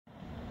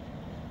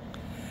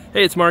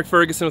Hey, it's Mark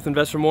Ferguson with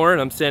Invest for More,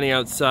 and I'm standing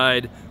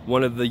outside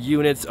one of the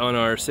units on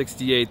our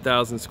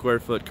 68,000 square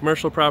foot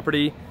commercial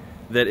property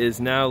that is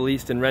now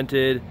leased and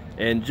rented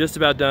and just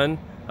about done.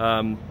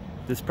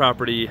 This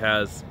property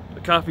has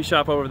a coffee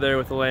shop over there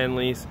with a land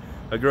lease,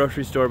 a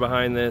grocery store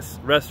behind this,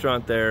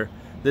 restaurant there,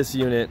 this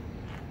unit,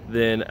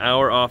 then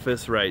our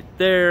office right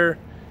there,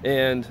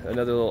 and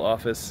another little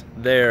office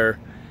there.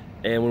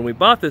 And when we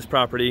bought this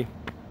property,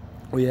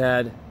 we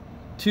had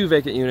 2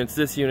 vacant units,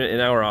 this unit and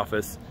our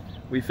office.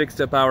 We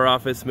fixed up our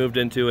office, moved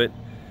into it,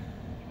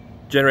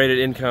 generated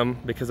income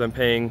because I'm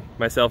paying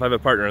myself. I have a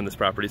partner on this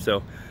property,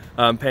 so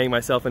I'm paying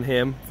myself and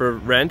him for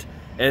rent.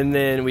 And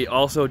then we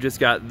also just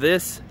got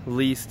this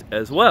leased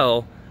as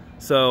well.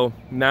 So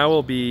now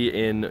we'll be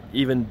in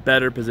even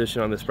better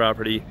position on this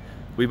property.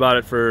 We bought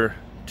it for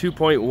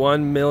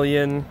 $2.1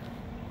 million,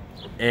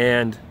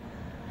 and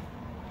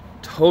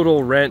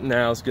total rent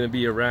now is going to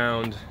be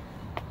around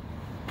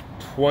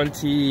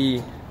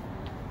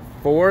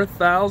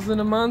 $24,000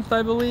 a month,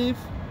 I believe,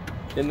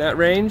 in that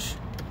range.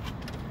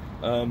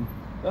 Oh,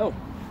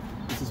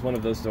 this is one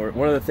of those doors.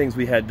 One of the things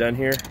we had done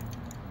here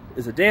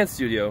is a dance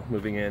studio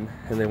moving in,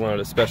 and they wanted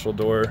a special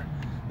door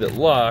that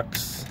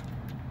locks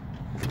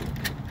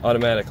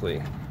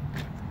automatically.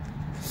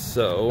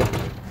 So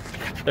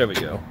there we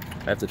go.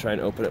 I have to try and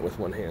open it with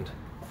one hand.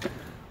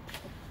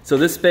 So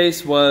this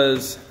space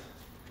was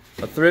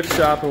a thrift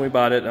shop when we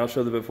bought it, and I'll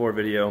show the before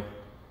video,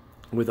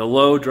 with a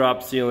low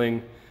drop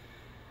ceiling.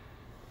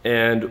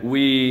 And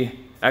we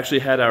actually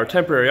had our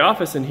temporary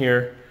office in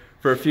here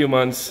for a few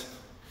months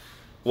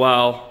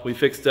while we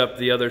fixed up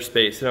the other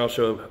space, and I'll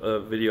show a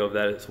video of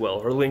that as well,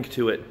 or link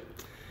to it.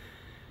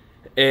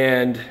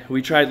 And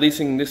we tried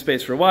leasing this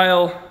space for a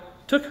while.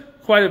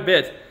 Took quite a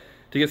bit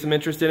to get some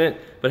interest in it,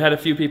 but had a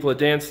few people, a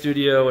dance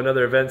studio,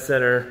 another event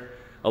center,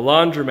 a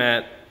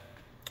laundromat,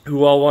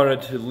 who all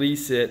wanted to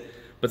lease it,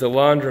 but the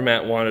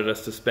laundromat wanted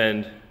us to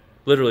spend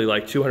literally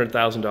like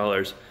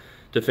 $200,000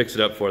 to fix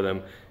it up for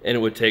them, and it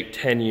would take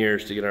 10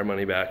 years to get our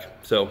money back.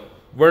 So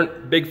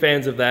weren't big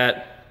fans of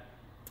that.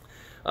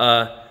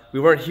 We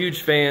weren't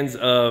huge fans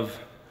of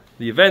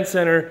the event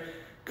center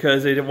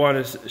because they didn't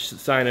want to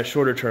sign a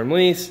shorter term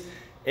lease,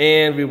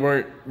 and we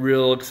weren't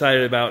real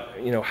excited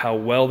about, you know, how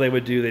well they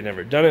would do. They'd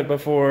never done it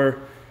before,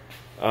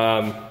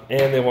 and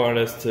they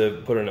wanted us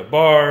to put in a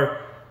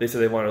bar. They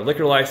said they wanted a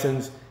liquor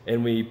license,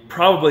 and we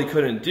probably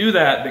couldn't do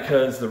that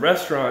because the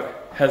restaurant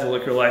has a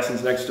liquor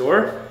license next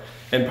door,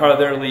 and part of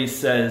their lease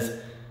says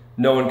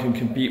no one can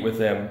compete with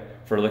them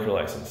for a liquor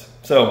license.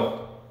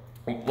 So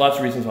lots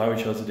of reasons why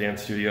we chose the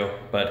dance studio,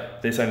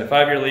 but they signed a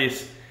 5-year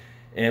lease,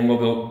 and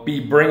we'll be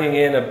bringing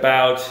in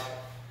about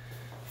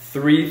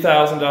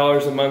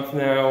 $3,000 a month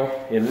now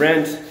in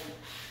rent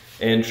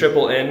and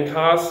triple N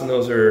costs, and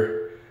those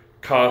are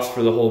costs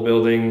for the whole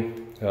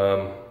building,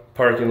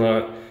 parking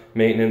lot,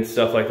 maintenance,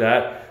 stuff like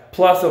that.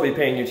 Plus they'll be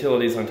paying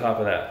utilities on top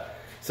of that.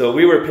 So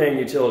we were paying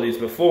utilities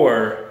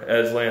before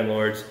as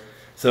landlords,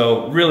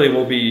 so really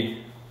we'll be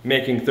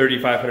making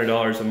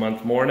 $3,500 a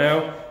month more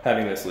now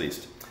having this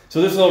leased.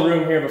 So this little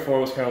room here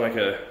before was kind of like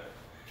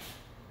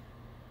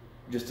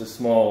just a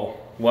small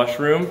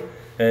washroom,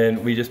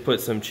 and we just put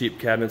some cheap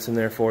cabinets in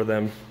there for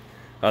them.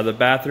 The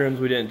bathrooms,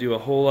 we didn't do a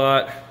whole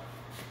lot,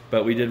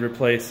 but we did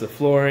replace the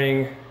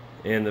flooring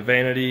and the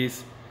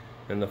vanities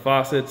and the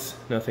faucets,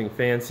 nothing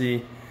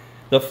fancy.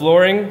 The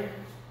flooring,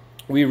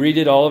 we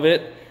redid all of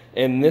it,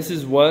 and this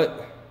is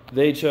what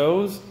they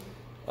chose.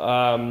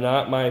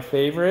 Not my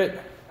favorite.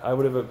 I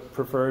would have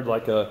preferred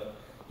like a,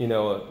 you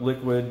know, a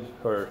liquid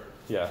or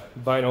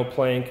vinyl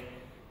plank,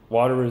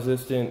 water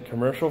resistant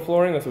commercial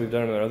flooring. That's what we've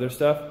done with our other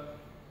stuff.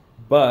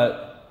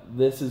 But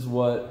this is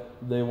what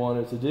they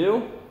wanted to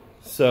do.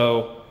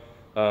 So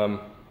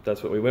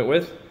that's what we went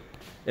with.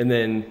 And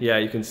then, yeah,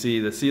 you can see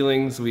the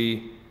ceilings.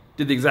 We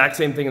did the exact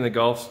same thing in the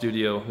golf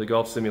studio, the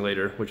golf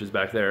simulator, which is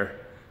back there.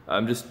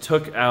 Just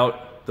took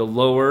out the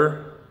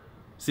lower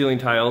ceiling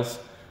tiles.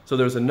 So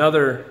there's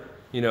another,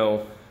 you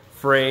know,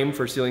 frame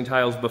for ceiling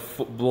tiles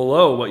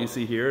below what you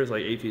see here is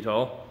like 8 feet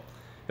tall.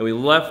 And we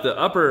left the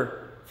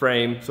upper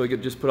frame so we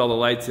could just put all the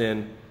lights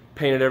in,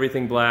 painted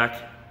everything black,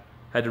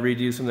 had to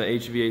redo some of the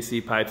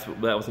HVAC pipes,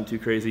 but that wasn't too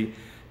crazy.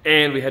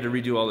 And we had to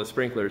redo all the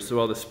sprinklers. So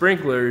all the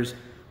sprinklers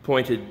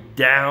pointed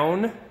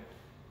down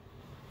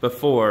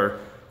before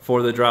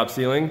for the drop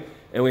ceiling,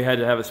 and we had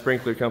to have a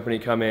sprinkler company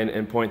come in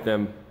and point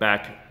them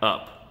back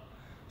up.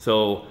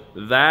 So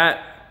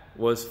that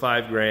was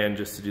 $5 grand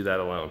just to do that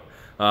alone.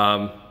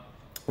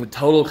 The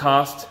total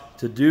cost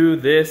to do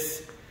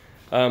this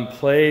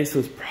place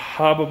was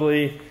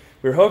probably,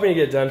 we were hoping to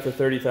get done for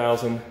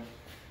 $30,000.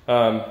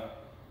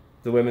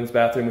 The women's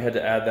bathroom, we had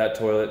to add that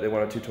toilet. They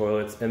wanted 2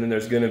 toilets. And then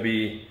there's gonna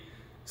be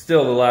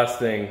still the last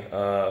thing,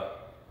 the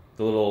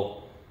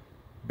little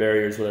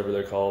barriers, whatever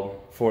they're called,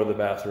 for the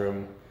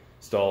bathroom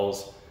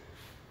stalls.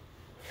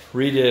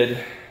 Redid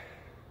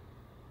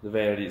the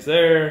vanities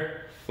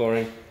there,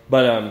 flooring.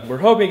 But we're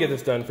hoping to get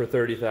this done for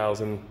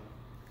 $30,000.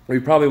 We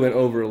probably went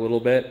over a little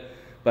bit,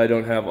 but I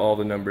don't have all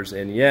the numbers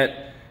in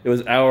yet. It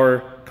was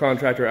our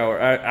contractor, our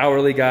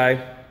hourly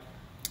guy,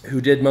 who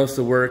did most of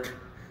the work.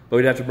 but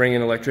we'd have to bring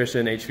in an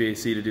electrician,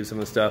 HVAC to do some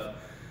of the stuff.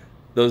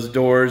 Those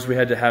doors, we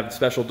had to have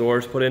special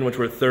doors put in, which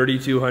were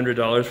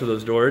 $3,200 for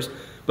those doors,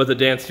 but the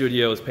dance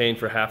studio was paying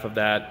for half of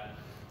that,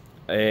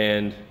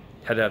 and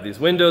had to have these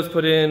windows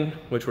put in,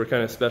 which were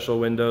kind of special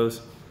windows,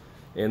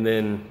 and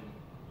then,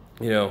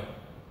 you know,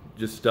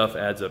 just stuff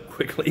adds up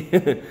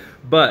quickly.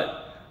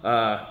 But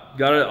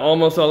got it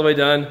almost all the way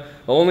done.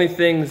 The only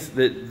things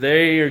that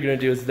they are gonna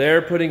do is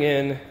they're putting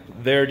in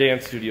their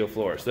dance studio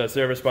floor. So that's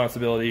their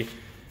responsibility.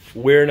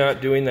 We're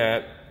not doing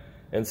that.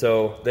 And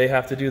so they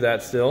have to do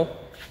that still.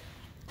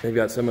 They've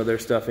got some of their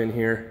stuff in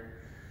here.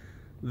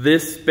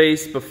 This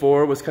space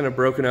before was kind of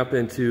broken up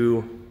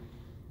into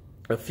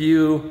a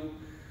few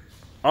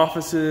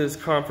offices,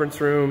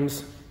 conference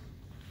rooms,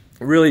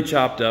 really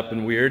chopped up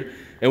and weird.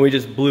 And we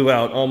just blew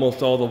out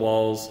almost all the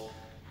walls,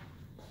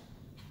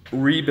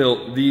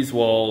 rebuilt these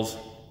walls.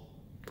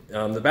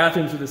 The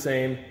bathrooms are the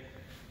same,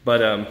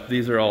 but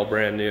these are all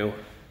brand new.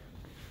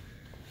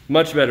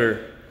 Much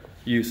better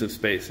use of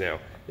space now.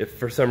 If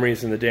for some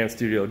reason the dance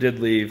studio did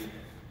leave,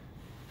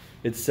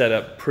 it's set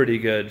up pretty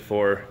good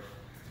for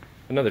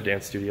another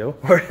dance studio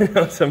or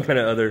some kind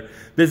of other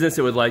business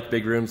that would like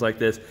big rooms like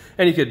this.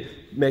 And you could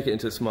make it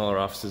into smaller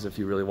offices if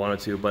you really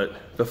wanted to,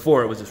 but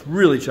before it was just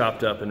really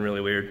chopped up and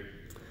really weird.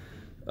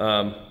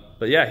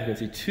 But yeah, you can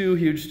see 2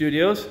 huge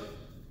studios.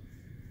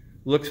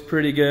 Looks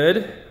pretty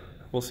good.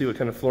 We'll see what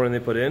kind of flooring they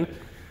put in.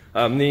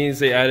 These,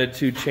 they added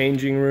 2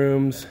 changing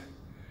rooms,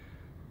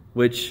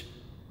 which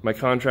my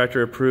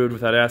contractor approved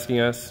without asking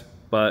us,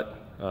 but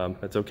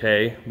that's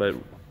okay, but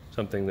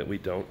something that we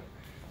don't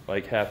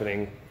like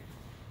happening.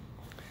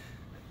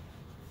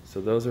 So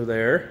those are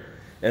there.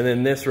 And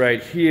then this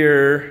right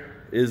here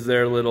is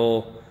their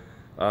little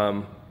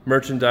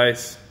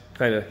merchandise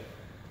kind of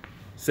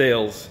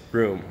sales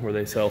room where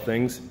they sell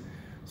things.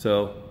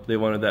 So they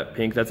wanted that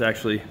pink. That's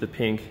actually the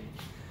pink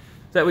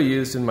that we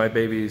used in my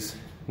baby's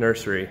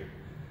nursery.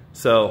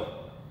 So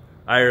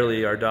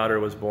Irely, our daughter,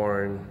 was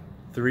born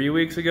 3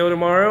 weeks ago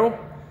tomorrow.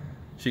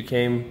 She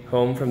came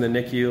home from the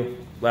NICU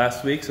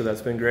last week, so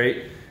that's been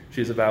great.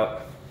 She's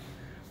about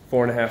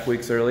 4.5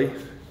 weeks early.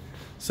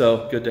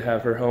 So good to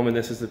have her home, and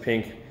this is the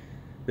pink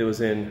that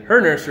was in her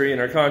nursery, and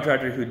our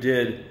contractor who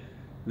did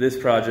this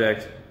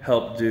project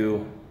helped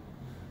do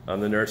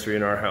the nursery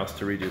in our house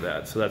to redo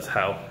that. So that's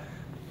how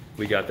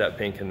we got that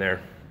pink in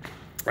there.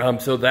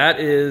 So that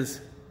is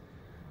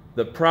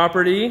the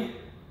property.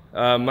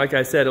 Like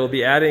I said, it'll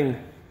be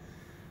adding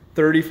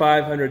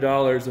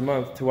 $3,500 a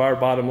month to our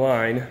bottom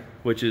line,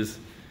 which is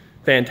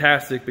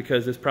fantastic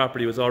because this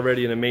property was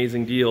already an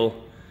amazing deal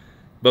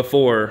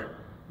before,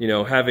 you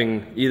know,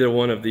 having either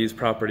one of these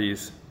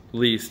properties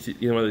leased,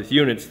 you know, these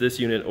units, this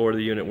unit or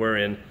the unit we're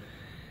in.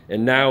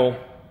 And now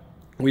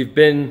we've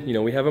been, you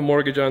know, we have a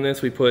mortgage on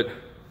this. We put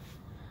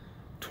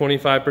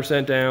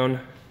 25% down,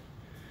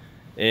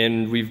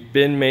 and we've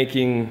been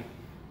making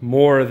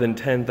more than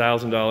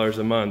 $10,000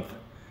 a month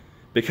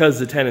because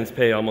the tenants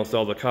pay almost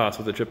all the costs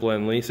with the triple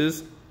N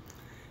leases.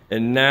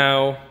 And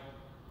now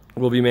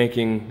we'll be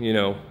making, you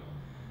know,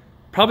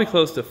 probably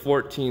close to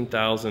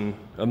 $14,000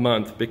 a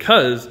month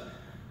because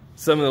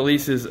some of the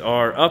leases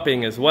are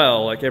upping as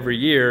well. Like every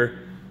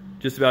year,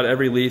 just about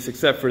every lease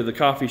except for the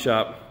coffee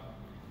shop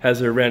has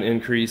their rent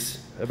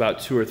increase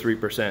about 2 or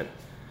 3%.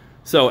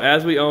 So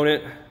as we own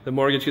it, the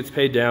mortgage gets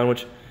paid down,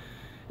 which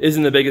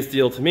isn't the biggest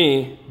deal to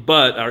me,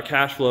 but our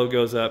cash flow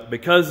goes up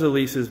because the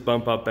leases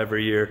bump up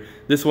every year.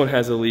 This one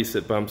has a lease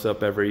that bumps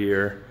up every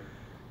year.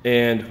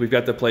 And we've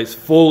got the place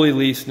fully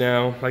leased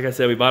now. Like I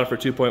said, we bought it for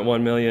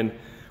 $2.1 million.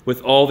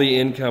 With all the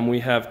income we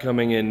have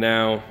coming in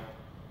now,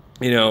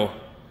 you know,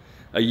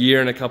 a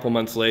year and a couple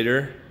months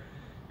later,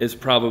 is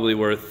probably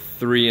worth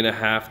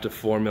 $3.5 to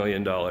 $4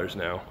 million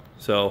now.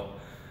 So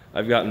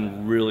I've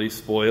gotten really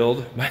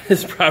spoiled by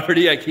this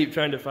property. I keep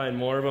trying to find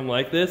more of them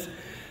like this,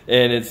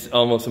 and it's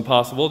almost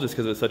impossible just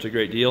because it's such a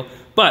great deal.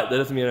 But that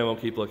doesn't mean I won't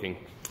keep looking.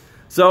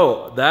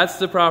 So that's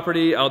the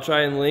property. I'll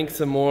try and link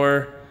some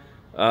more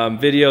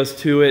videos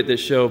to it that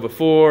show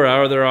before,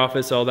 our other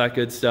office, all that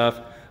good stuff.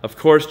 Of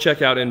course,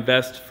 check out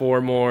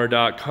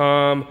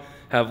investformore.com.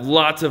 Have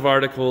lots of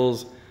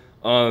articles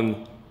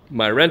on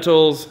my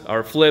rentals,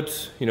 our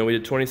flips. You know, we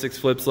did 26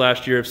 flips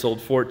last year. I've sold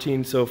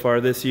 14 so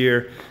far this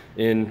year.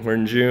 We're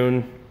in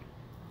June.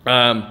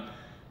 All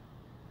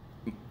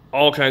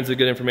kinds of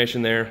good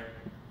information there.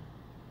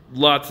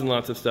 Lots and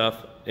lots of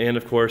stuff. And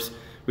of course,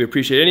 we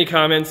appreciate any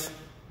comments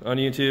on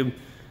YouTube.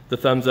 The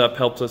thumbs up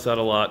helps us out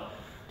a lot.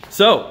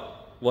 So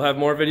we'll have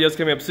more videos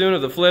coming up soon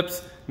of the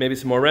flips, maybe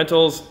some more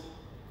rentals,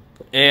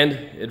 and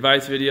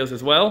advice videos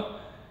as well.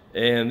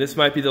 And this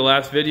might be the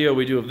last video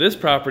we do of this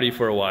property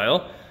for a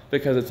while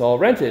because it's all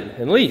rented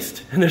and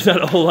leased and there's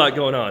not a whole lot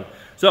going on.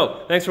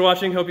 So thanks for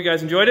watching. Hope you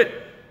guys enjoyed it,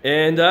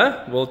 and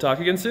we'll talk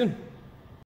again soon.